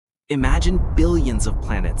Imagine billions of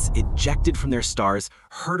planets ejected from their stars,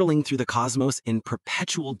 hurtling through the cosmos in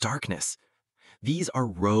perpetual darkness. These are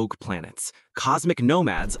rogue planets, cosmic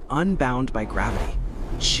nomads unbound by gravity,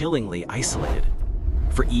 chillingly isolated.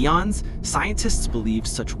 For eons, scientists believed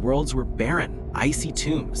such worlds were barren, icy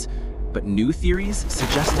tombs, but new theories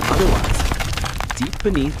suggest otherwise. Deep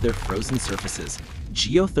beneath their frozen surfaces,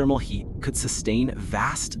 geothermal heat could sustain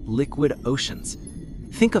vast liquid oceans.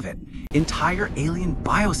 Think of it, entire alien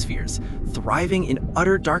biospheres thriving in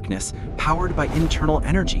utter darkness, powered by internal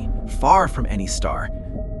energy, far from any star.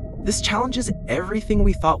 This challenges everything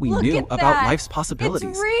we thought we knew about life's possibilities.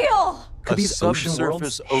 It's real! Could these ocean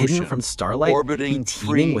worlds, hidden from starlight, be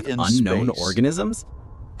teeming with unknown organisms?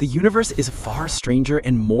 The universe is far stranger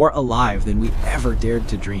and more alive than we ever dared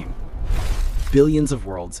to dream. Billions of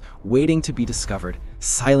worlds waiting to be discovered,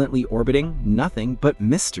 silently orbiting nothing but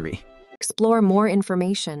mystery. Explore more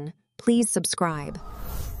information. Please subscribe.